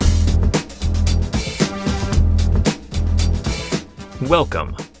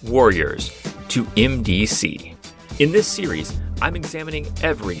Welcome, warriors, to MDC. In this series, I'm examining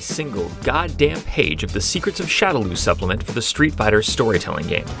every single goddamn page of the Secrets of Shadaloo supplement for the Street Fighter storytelling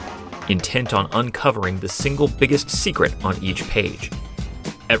game, intent on uncovering the single biggest secret on each page.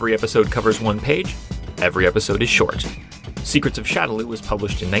 Every episode covers one page, every episode is short. Secrets of Shadaloo was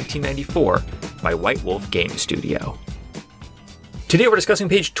published in 1994 by White Wolf Game Studio. Today we're discussing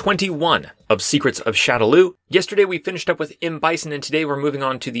page 21 of Secrets of Shadaloo. Yesterday we finished up with M. Bison, and today we're moving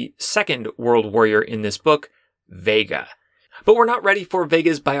on to the second world warrior in this book, Vega. But we're not ready for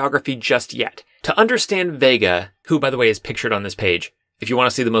Vega's biography just yet. To understand Vega, who by the way is pictured on this page, if you want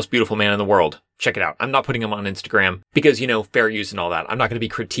to see the most beautiful man in the world, check it out. I'm not putting him on Instagram because, fair use and all that. I'm not going to be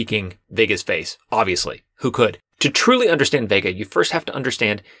critiquing Vega's face, obviously. Who could? To truly understand Vega, you first have to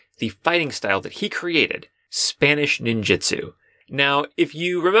understand the fighting style that he created, Spanish Ninjutsu. Now, if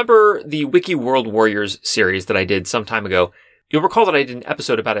you remember the Wiki World Warriors series that I did some time ago, you'll recall that I did an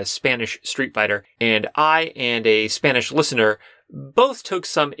episode about a Spanish Street Fighter, and I and a Spanish listener both took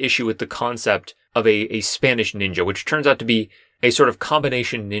some issue with the concept of a Spanish ninja, which turns out to be a sort of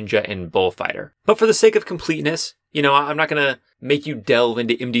combination ninja and bullfighter. But for the sake of completeness, I'm not going to make you delve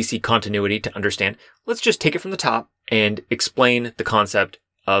into MDC continuity to understand. Let's just take it from the top and explain the concept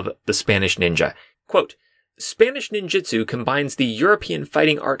of the Spanish ninja. Quote, Spanish ninjutsu combines the European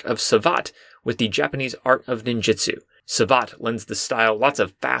fighting art of savate with the Japanese art of ninjutsu. Savate lends the style lots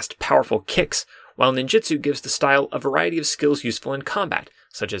of fast, powerful kicks, while ninjutsu gives the style a variety of skills useful in combat,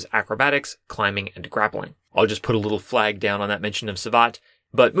 such as acrobatics, climbing, and grappling. I'll just put a little flag down on that mention of savate.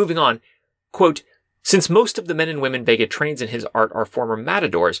 But moving on, quote, since most of the men and women Vega trains in his art are former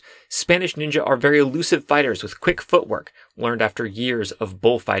matadors, Spanish ninja are very elusive fighters with quick footwork, learned after years of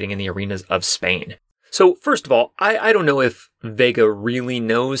bullfighting in the arenas of Spain. So first of all, I don't know if Vega really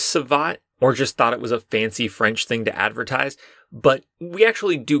knows savate or just thought it was a fancy French thing to advertise, but we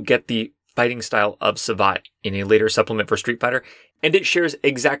actually do get the fighting style of savate in a later supplement for Street Fighter, and it shares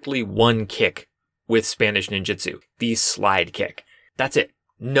exactly one kick with Spanish ninjutsu, the slide kick. That's it.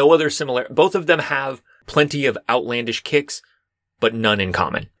 No other similar. Both of them have plenty of outlandish kicks, but none in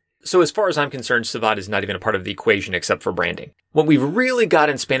common. So as far as I'm concerned, savate is not even a part of the equation except for branding. What we've really got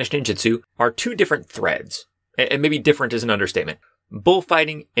in Spanish ninjutsu are two different threads, and maybe different is an understatement,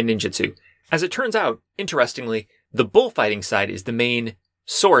 bullfighting and ninjutsu. As it turns out, interestingly, the bullfighting side is the main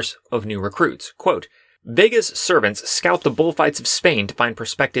source of new recruits. Quote, Vega's servants scout the bullfights of Spain to find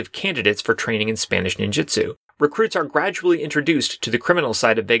prospective candidates for training in Spanish ninjutsu. Recruits are gradually introduced to the criminal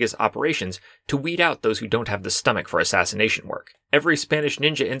side of Vega's operations to weed out those who don't have the stomach for assassination work. Every Spanish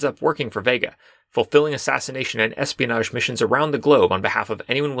ninja ends up working for Vega, fulfilling assassination and espionage missions around the globe on behalf of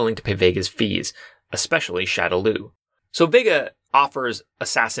anyone willing to pay Vega's fees, especially Shadaloo. So Vega offers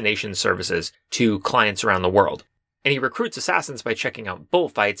assassination services to clients around the world, and he recruits assassins by checking out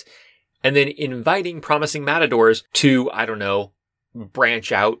bullfights and then inviting promising matadors to,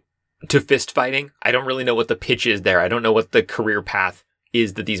 branch out to fist fighting. I don't really know what the pitch is there. I don't know what the career path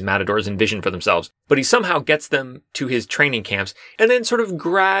is that these matadors envision for themselves. But he somehow gets them to his training camps and then sort of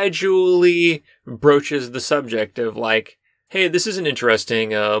gradually broaches the subject of like, hey, this is an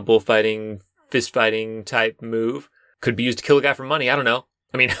interesting bullfighting, fist fighting type move. Could be used to kill a guy for money. I don't know.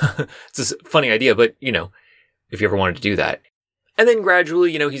 I mean, it's a funny idea, but if you ever wanted to do that. And then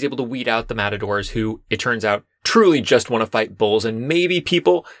gradually, he's able to weed out the matadors who, it turns out, truly just want to fight bulls and maybe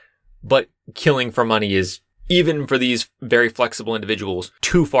people. But killing for money is, even for these very flexible individuals,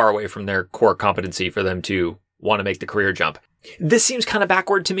 too far away from their core competency for them to want to make the career jump. This seems kind of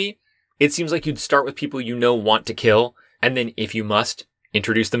backward to me. It seems like you'd start with people want to kill, and then if you must,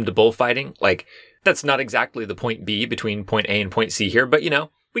 introduce them to bullfighting. Like, that's not exactly the point B between point A and point C here, but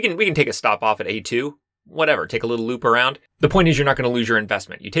we can take a stop off at A2. Whatever, take a little loop around. The point is you're not going to lose your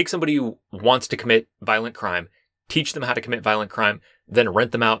investment. You take somebody who wants to commit violent crime, teach them how to commit violent crime, then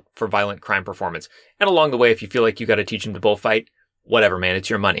rent them out for violent crime performance. And along the way, if you feel like you got to teach them to bullfight, whatever, man, it's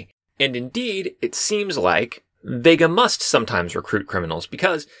your money. And indeed, it seems like Vega must sometimes recruit criminals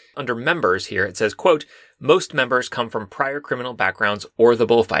because under members here, it says, quote, most members come from prior criminal backgrounds or the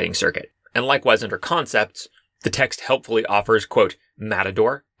bullfighting circuit. And likewise under concepts, the text helpfully offers, quote,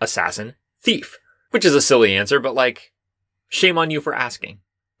 matador, assassin, thief, which is a silly answer, but shame on you for asking.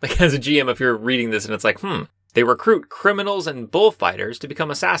 Like as a GM, if you're reading this and it's like, they recruit criminals and bullfighters to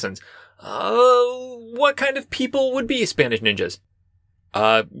become assassins. What kind of people would be Spanish ninjas?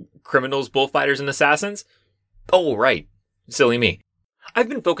 Criminals, bullfighters, and assassins? Oh, right. Silly me. I've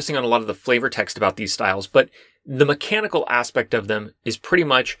been focusing on a lot of the flavor text about these styles, but the mechanical aspect of them is pretty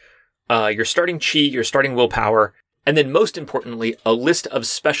much your starting chi, your starting willpower, and then most importantly, a list of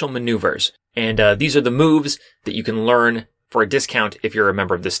special maneuvers. And these are the moves that you can learn for a discount if you're a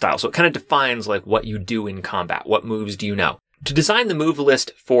member of this style. So it kind of defines like what you do in combat. What moves do you know? To design the move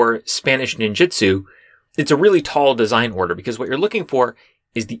list for Spanish ninjutsu, it's a really tall design order because what you're looking for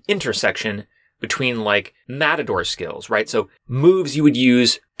is the intersection between like matador skills, right? So moves you would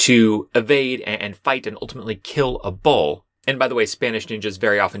use to evade and fight and ultimately kill a bull. And by the way, Spanish ninjas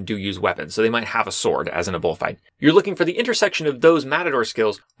very often do use weapons, so they might have a sword as in a bullfight. You're looking for the intersection of those matador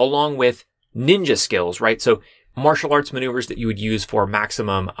skills along with ninja skills, right? So martial arts maneuvers that you would use for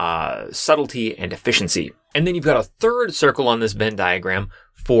maximum subtlety and efficiency. And then you've got a third circle on this Venn diagram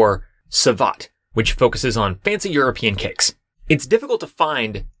for savate, which focuses on fancy European kicks. It's difficult to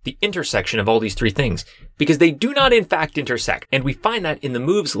find the intersection of all these three things because they do not in fact intersect. And we find that in the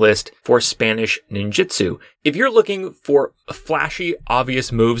moves list for Spanish ninjutsu. If you're looking for flashy,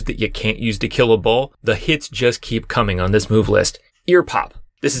 obvious moves that you can't use to kill a bull, the hits just keep coming on this move list. Ear pop.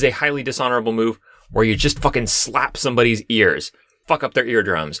 This is a highly dishonorable move where you just fucking slap somebody's ears, fuck up their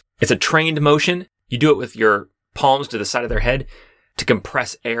eardrums. It's a trained motion. You do it with your palms to the side of their head to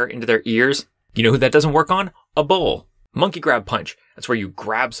compress air into their ears. You know who that doesn't work on? A bull. Monkey grab punch. That's where you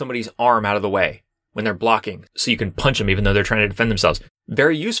grab somebody's arm out of the way when they're blocking so you can punch them even though they're trying to defend themselves.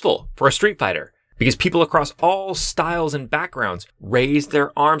 Very useful for a street fighter because people across all styles and backgrounds raise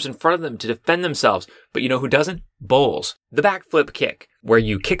their arms in front of them to defend themselves. But you know who doesn't? Bulls. The backflip kick, where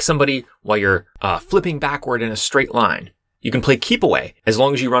you kick somebody while you're flipping backward in a straight line. You can play keep away as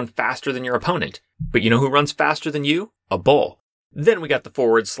long as you run faster than your opponent. But you know who runs faster than you? A bull. Then we got the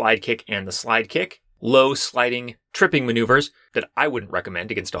forward slide kick and the slide kick. Low sliding tripping maneuvers that I wouldn't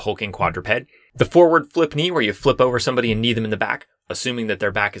recommend against a hulking quadruped. The forward flip knee where you flip over somebody and knee them in the back, assuming that their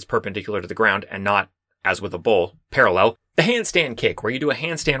back is perpendicular to the ground and not, as with a bull, parallel. The handstand kick where you do a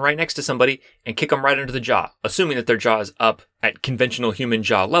handstand right next to somebody and kick them right under the jaw, assuming that their jaw is up at conventional human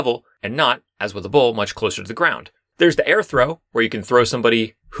jaw level and not, as with a bull, much closer to the ground. There's the air throw where you can throw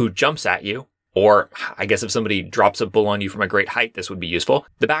somebody who jumps at you. Or I guess if somebody drops a bull on you from a great height, this would be useful.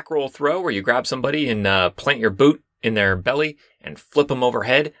 The back roll throw where you grab somebody and plant your boot in their belly and flip them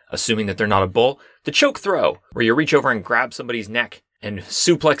overhead, assuming that they're not a bull. The choke throw where you reach over and grab somebody's neck and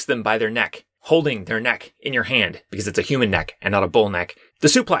suplex them by their neck, holding their neck in your hand because it's a human neck and not a bull neck. The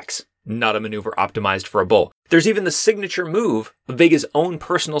suplex, not a maneuver optimized for a bull. There's even the signature move of Vega's own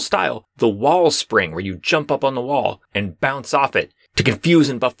personal style, the wall spring where you jump up on the wall and bounce off it to confuse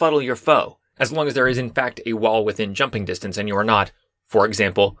and befuddle your foe. As long as there is in fact a wall within jumping distance and you are not, for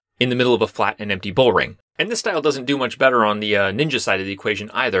example, in the middle of a flat and empty bull ring. And this style doesn't do much better on the ninja side of the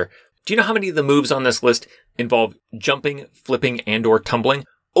equation either. Do you know how many of the moves on this list involve jumping, flipping, and or tumbling?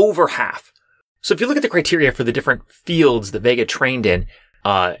 Over half. So if you look at the criteria for the different fields that Vega trained in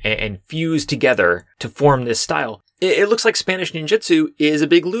and fused together to form this style, it looks like Spanish ninjutsu is a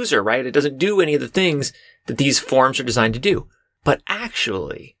big loser, right? It doesn't do any of the things that these forms are designed to do. But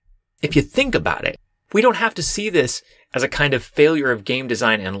actually, if you think about it, we don't have to see this as a kind of failure of game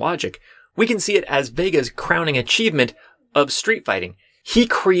design and logic. We can see it as Vega's crowning achievement of street fighting. He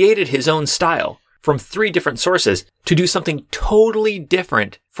created his own style from 3 different sources to do something totally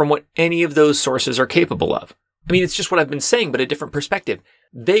different from what any of those sources are capable of. I mean, it's just what I've been saying, but a different perspective.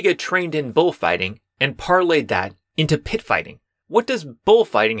 Vega trained in bullfighting and parlayed that into pit fighting. What does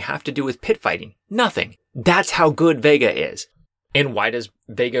bullfighting have to do with pit fighting? Nothing. That's how good Vega is. And why does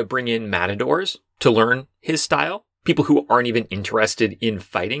Vega bring in matadors to learn his style? People who aren't even interested in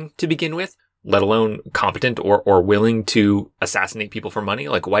fighting to begin with, let alone competent or willing to assassinate people for money.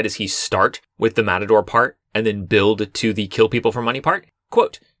 Like, why does he start with the matador part and then build to the kill people for money part?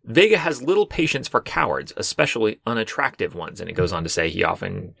 Quote, Vega has little patience for cowards, especially unattractive ones. And it goes on to say he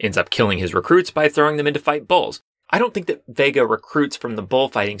often ends up killing his recruits by throwing them in to fight bulls. I don't think that Vega recruits from the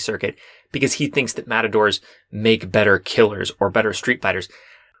bullfighting circuit because he thinks that matadors make better killers or better street fighters.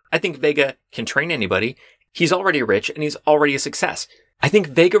 I think Vega can train anybody. He's already rich and he's already a success. I think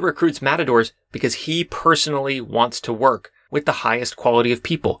Vega recruits matadors because he personally wants to work with the highest quality of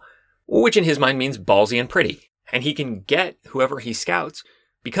people, which in his mind means ballsy and pretty. And he can get whoever he scouts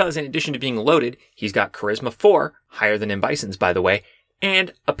because in addition to being loaded, he's got charisma 4, higher than M. Bison's by the way,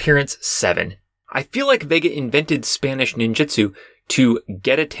 and appearance 7. I feel like Vega invented Spanish ninjutsu to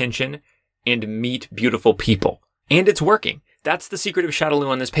get attention and meet beautiful people. And it's working. That's the secret of Shadaloo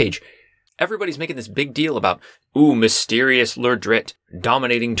on this page. Everybody's making this big deal about, mysterious Lurdrit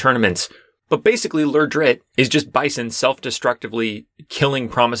dominating tournaments. But basically, Lurdrit is just Bison self-destructively killing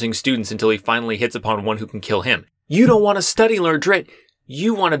promising students until he finally hits upon one who can kill him. You don't want to study Lurdrit.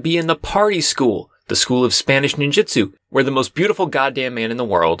 You want to be in the party school, the school of Spanish ninjutsu, where the most beautiful goddamn man in the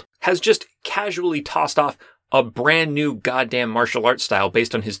world has just casually tossed off a brand new goddamn martial arts style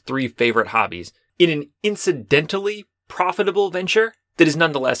based on his 3 favorite hobbies in an incidentally profitable venture that is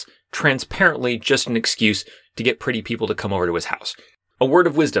nonetheless transparently just an excuse to get pretty people to come over to his house. A word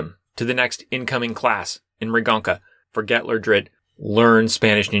of wisdom to the next incoming class in Rigonka for Gettler Drit: learn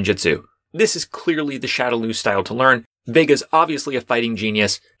Spanish ninjutsu. This is clearly the Shadaloo style to learn. Vega's obviously a fighting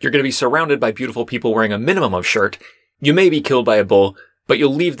genius. You're going to be surrounded by beautiful people wearing a minimum of shirt. You may be killed by a bull, but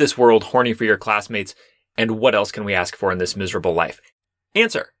you'll leave this world horny for your classmates. And what else can we ask for in this miserable life?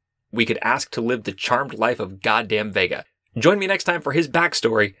 Answer: we could ask to live the charmed life of goddamn Vega. Join me next time for his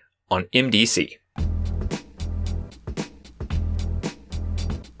backstory on MDC.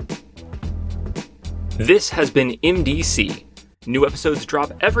 This has been MDC. New episodes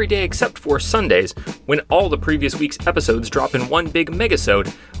drop every day except for Sundays, when all the previous week's episodes drop in one big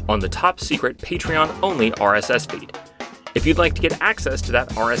megasode on the top secret Patreon-only RSS feed. If you'd like to get access to that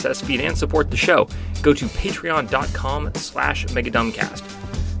RSS feed and support the show, go to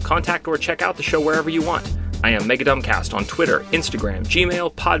patreon.com/megadumbcast. Contact or check out the show wherever you want. I am Megadumbcast on Twitter, Instagram,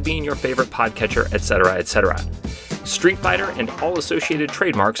 Gmail, Podbean, your favorite podcatcher, etc., etc. Street Fighter and all associated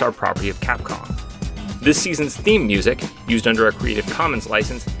trademarks are property of Capcom. This season's theme music, used under a Creative Commons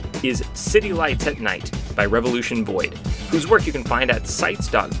license, is City Lights at Night by Revolution Void, whose work you can find at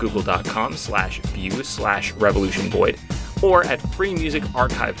sites.google.com/view/revolutionvoid or at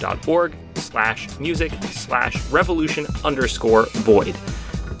freemusicarchive.org/music/revolution_void.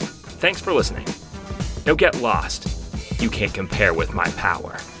 Thanks for listening. Now get lost. You can't compare with my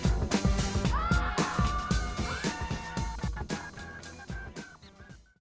power.